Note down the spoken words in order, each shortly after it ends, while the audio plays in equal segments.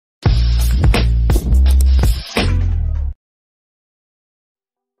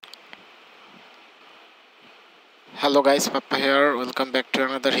Hello guys, Papa here. Welcome back to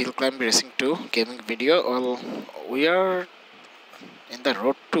another Hill Climb Racing 2 gaming video. Well, we are in the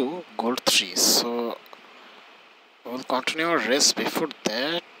road to Gold 3. So, we'll continue our race. Before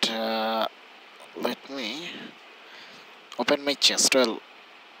that, let me open my chest. Well,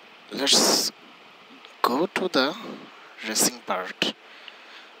 let's go to the racing part.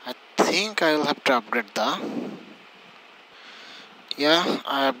 I think I will have to upgrade the... Yeah,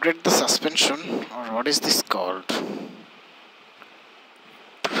 I upgrade the suspension, or what is this called?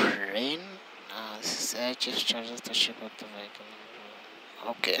 Rain? This is HS charges the shape of the vehicle.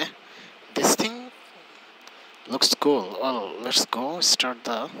 Okay, this thing looks cool. Well, let's go start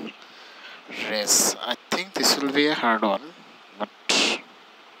the race. I think this will be a hard one, but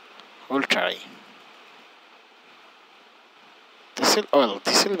we'll try. This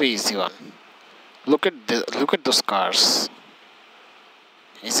will be easy one. Look at those cars.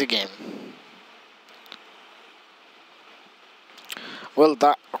 Easy game. Well,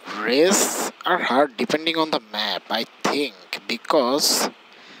 the race are hard depending on the map, I think, because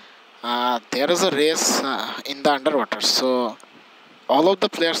there is a race in the underwater, so all of the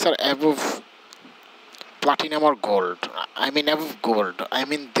players are above platinum or gold. I mean above gold. I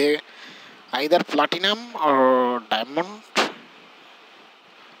mean they either platinum or diamond.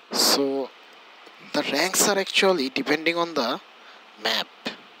 So the ranks are actually depending on the map.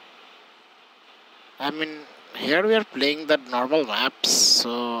 I mean here we are playing the normal maps,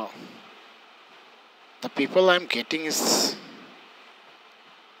 so the people I'm getting is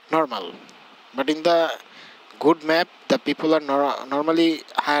normal. But in the good map, the people are normally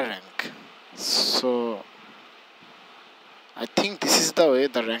higher rank. So I think this is the way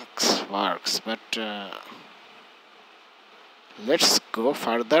the ranks works. But let's go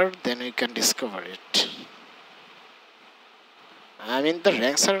further, then we can discover it. I mean the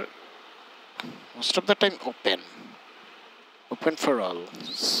ranks are most of the time open for all.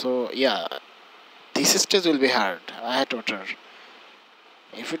 So yeah, this stage will be hard. I had water.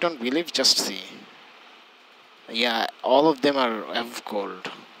 If you don't believe, just see. Yeah, all of them are above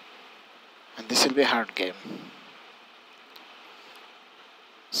gold, and this will be a hard game.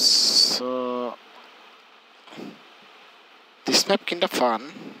 So this map kinda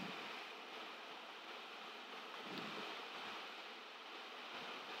fun.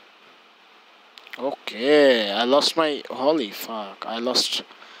 Okay, I lost my holy fuck. I lost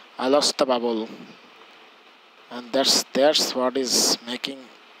the bubble. And that's what is making...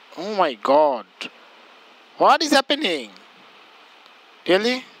 Oh my god. What is happening?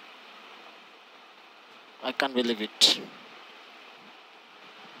 Really? I can't believe it.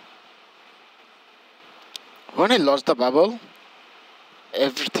 When I lost the bubble,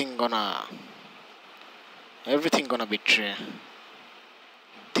 everything gonna betray.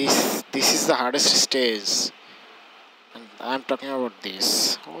 This is the hardest stage, and I'm talking about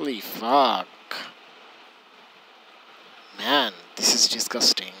this. Holy fuck, man, this is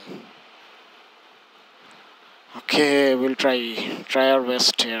disgusting. Okay, we'll try our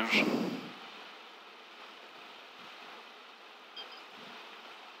best here.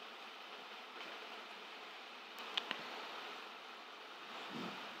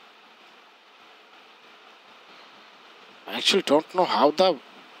 I actually don't know how the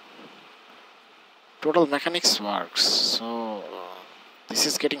total mechanics works, so this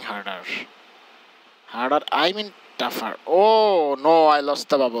is getting harder. I mean tougher. Oh no, I lost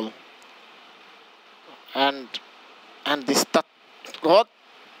the bubble. And this what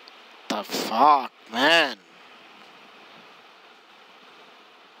the fuck, man.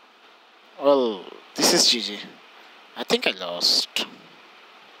 Well, this is GG. I think I lost.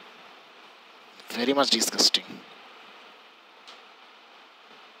 Very much disgusting.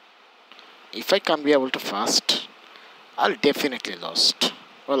 If I can't be able to fast, I'll definitely lost.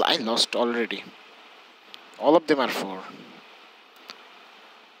 Well, I lost already. All of them are 4.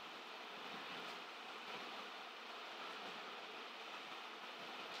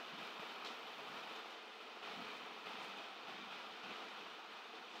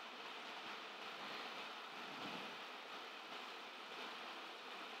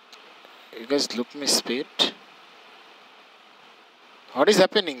 You guys look my speed. What is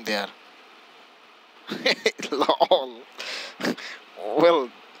happening there? Lol. Well,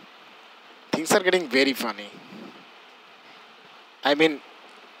 things are getting very funny. I mean,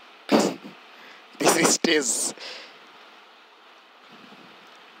 this is stage.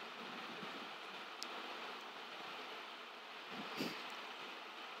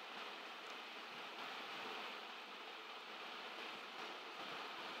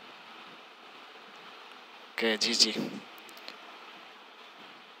 Okay, GG.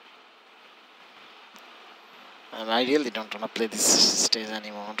 and I really don't want to play this stage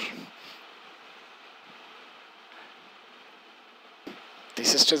anymore.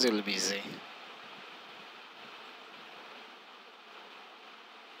 This stage will be easy.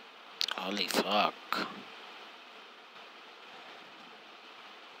 Holy fuck.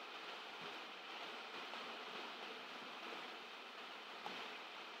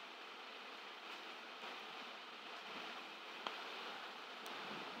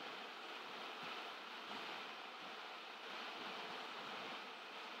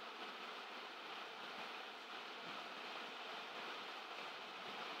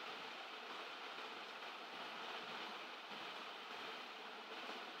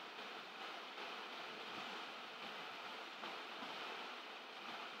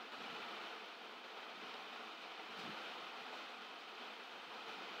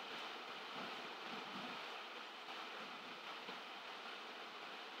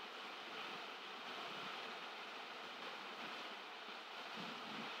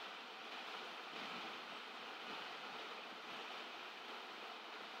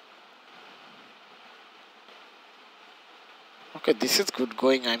 Okay, this is good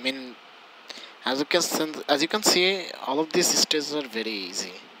going. I mean, as you can see, all of these stages are very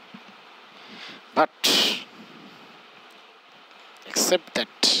easy. But except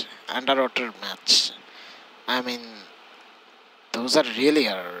that underwater match, I mean, those are really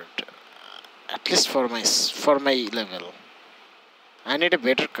hard. At least for my level. I need a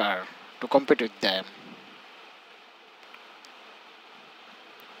better car to compete with them.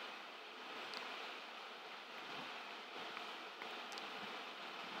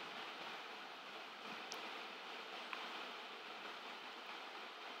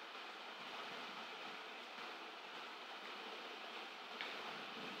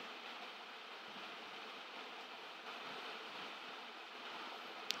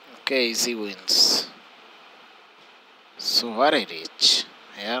 Okay, easy wins. So where I reach?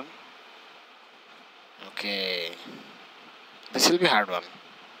 Here. Okay. This will be hard one.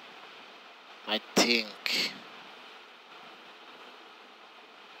 I think.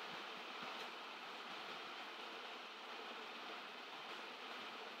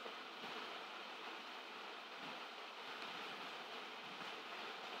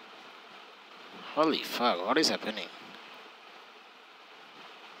 Holy fuck, what is happening?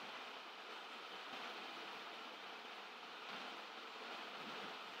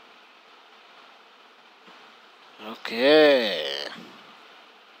 Okay.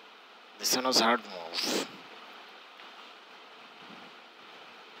 This one was hard move.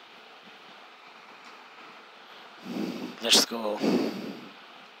 Let's go.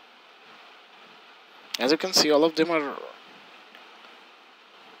 As you can see, all of them are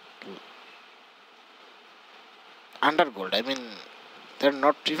under gold. I mean, they're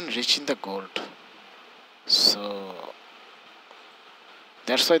not even reaching the gold. So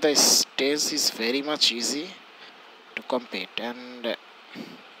that's why the stage is very much easy to compete. And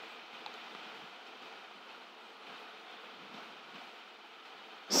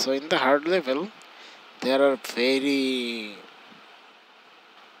so in the hard level, there are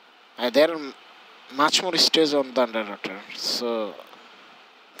there are much more stages on the underwater. So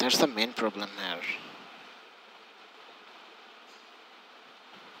that's the main problem here.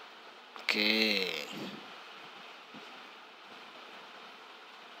 Okay.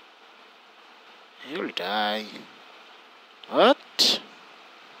 You'll die. What?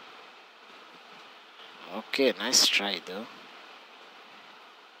 Okay, nice try though.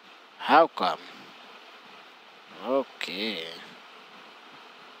 How come? Okay.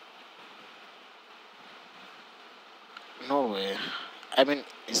 No way. I mean,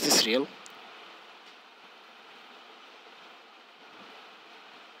 is this real?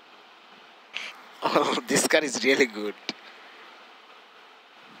 Oh, this car is really good.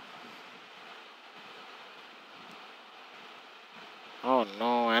 Oh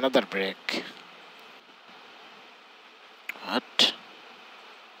no, another break. What?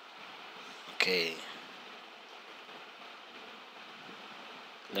 Okay.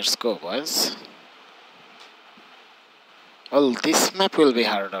 Let's go, boys. Well, this map will be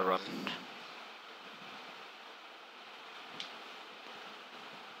harder one.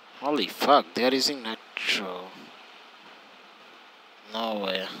 Holy fuck, they are using nitro. No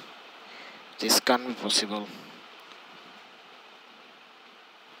way. This can't be possible.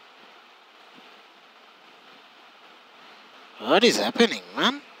 What is happening,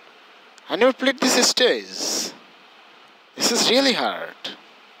 man? I never played this stage. This is really hard.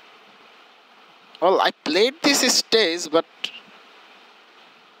 Well, I played this stage, but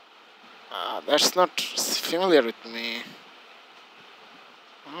that's not familiar with me.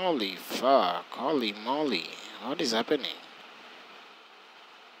 Holy fuck, holy moly. What is happening?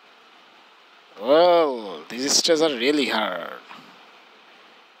 Well, these stages are really hard.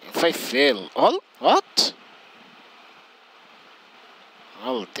 If I fail, what?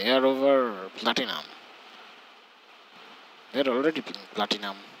 Well, they are over platinum. They're already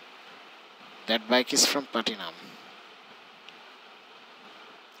platinum. That bike is from platinum.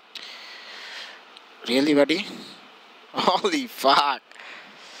 Really, buddy? Holy fuck!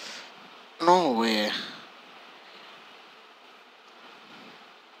 No way.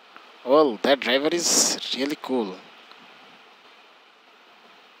 Well, that driver is really cool.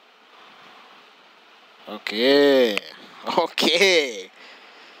 Okay. Okay.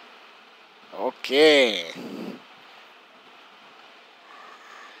 Okay.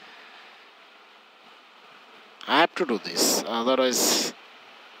 I have to do this. Otherwise,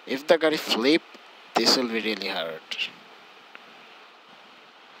 if the car flip, this will be really hard.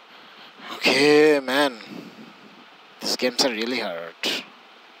 Okay, man. These games are really hard.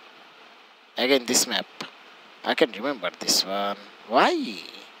 Again, this map. I can remember this one. Why?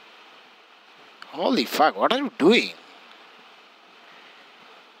 Holy fuck, what are you doing?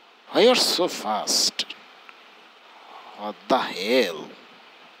 Why are you so fast? What the hell?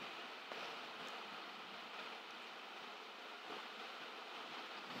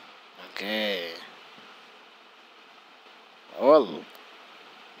 Okay. Well,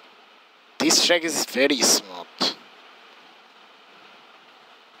 this track is very smooth.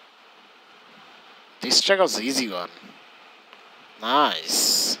 This track was easy one.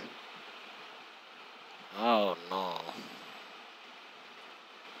 Nice. Oh no.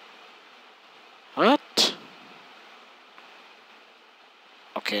 What?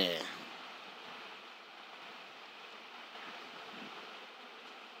 Okay.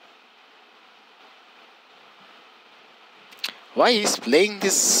 Why he's playing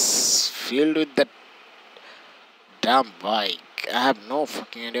this field with that damn bike? I have no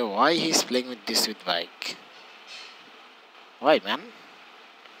fucking idea why he's playing with this with bike. Why, man?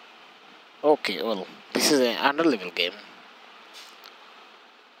 Okay, well, this is an under level game.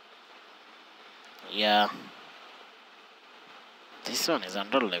 Yeah. This one is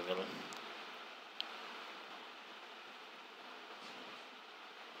under level.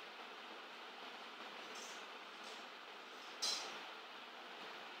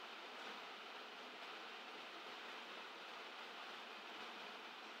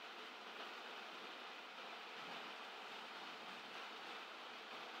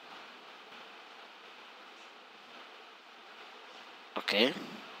 Okay.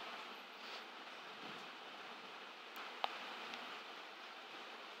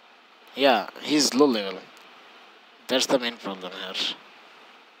 Yeah, he's low level. That's the main problem here.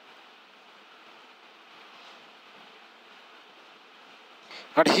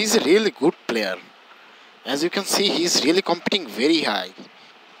 But he's a really good player. As you can see, he's really competing very high.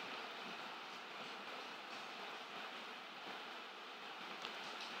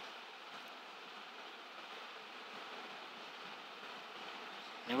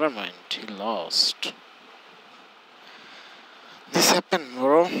 Never mind, he lost. This happened,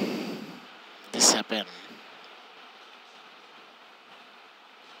 bro. This happened.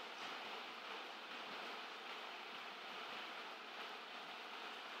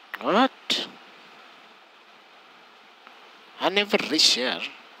 What? I never reach here.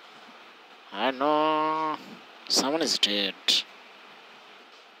 I know someone is dead.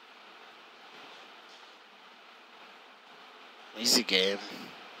 Easy game.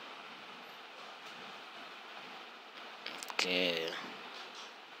 Okay.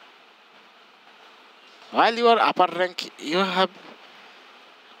 While you are upper rank, you have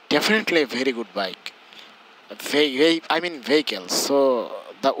definitely a very good bike. I mean vehicles. So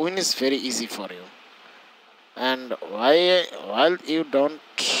the win is very easy for you. And while you don't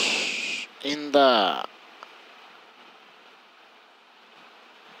in the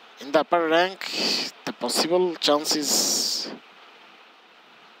upper rank, the possible chance is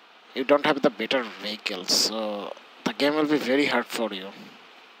you don't have the better vehicles, so the game will be very hard for you.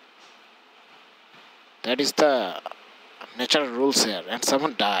 That is the natural rules here, and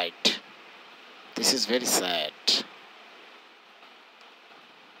someone died. This is very sad.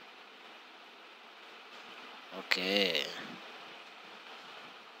 Okay.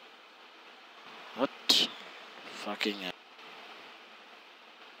 What? Fucking hell.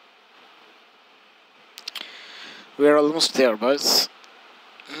 We are almost there, boys.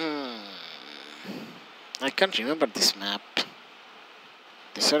 I can't remember this map.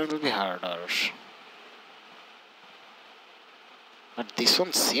 This one will be harder. But this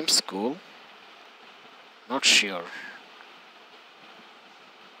one seems cool. Not sure.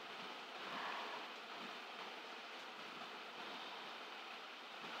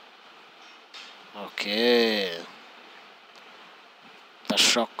 Okay, the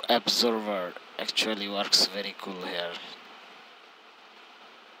shock absorber actually works very cool here.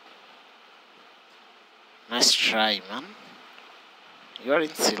 Nice try, man. You are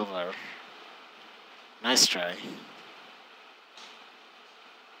in silver. Nice try.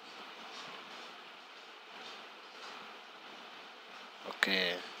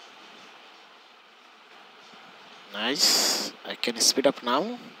 Okay. Nice. I can speed up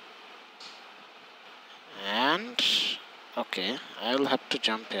now. And okay, I will have to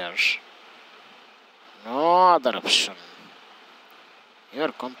jump here. No other option. You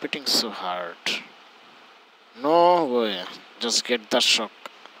are competing so hard. No way. Just get the shock.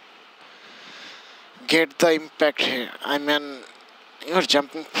 Get the impact here. I mean, you are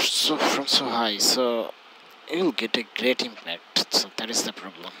jumping from so high, so you will get a great impact. So that is the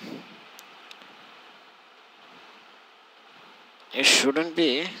problem. You shouldn't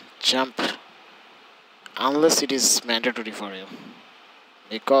be jump unless it is mandatory for you,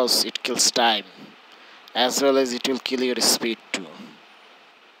 because it kills time as well as it will kill your speed too.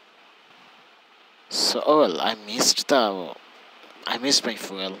 So oh well, I missed my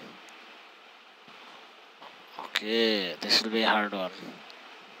fuel. Okay, this will be a hard one,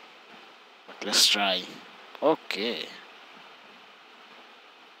 but let's try. Okay,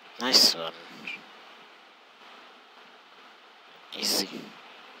 nice one. Easy.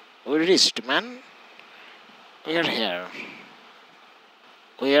 We reached, man. We are here.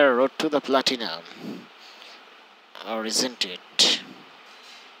 We are road to the platinum. Or isn't it?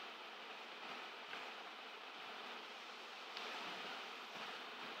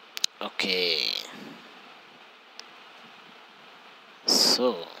 Okay.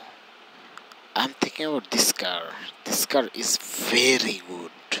 So, I'm thinking about this car. This car is very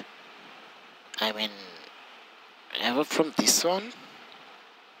good. I mean, ever from this one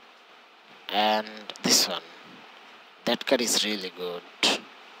and this one. That car is really good.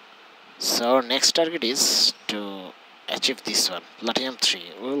 So our next target is to achieve this one, Platinum 3.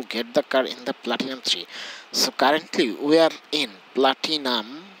 We will get the car in the Platinum 3. So currently we are in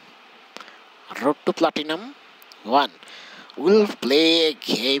Platinum, Road to Platinum 1. We will play a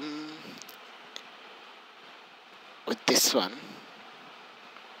game with this one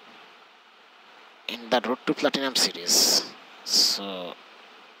in the Road to Platinum series. So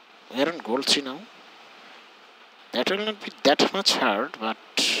we are on Gold 3 now. That will not be that much hard, but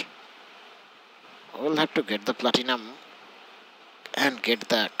we'll have to get the Platinum and get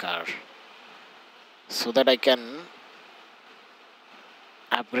the car so that I can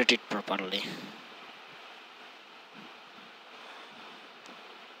upgrade it properly.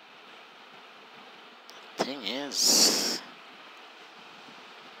 Thing is,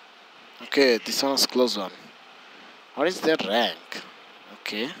 okay, this one is close one. What is their rank?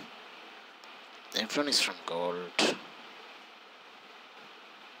 Okay, everyone is from gold.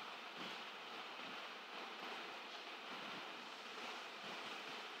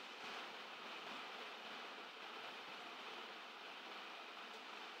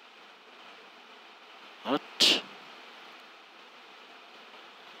 What?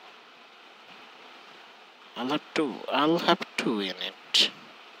 I'll have to win it.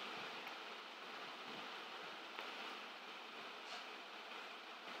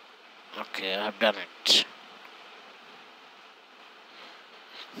 Okay, I've done it.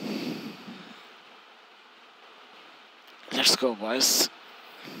 Let's go, boys.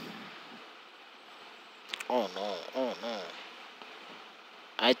 Oh no, oh no.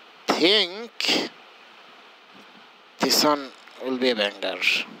 I think this one will be a banger.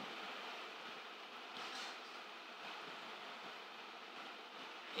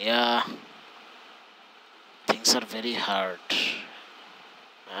 Yeah, things are very hard.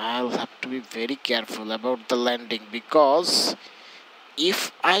 I'll have to be very careful about the landing, because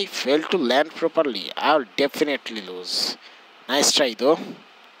if I fail to land properly, I'll definitely lose. Nice try though.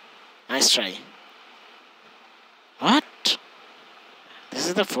 Nice try. What? This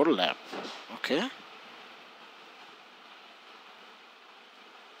is the 4 lap. Okay.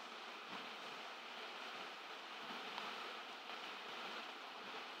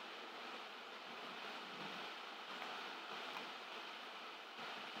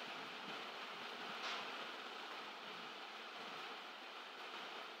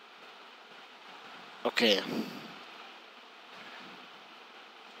 Okay.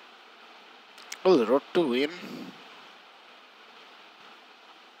 Well, road to win.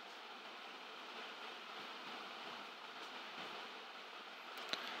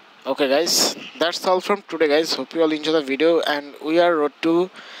 Okay guys, that's all from today guys. Hope you all enjoy the video, and we are road to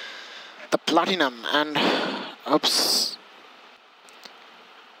the platinum, and oops,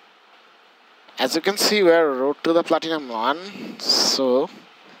 As you can see, we are road to the Platinum 1. So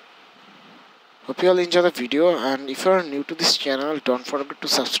hope you all enjoy the video, and if you are new to this channel, don't forget to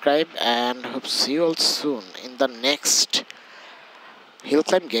subscribe, and hope to see you all soon in the next hill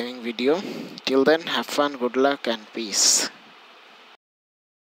climb gaming video. Till then, have fun, good luck, and peace.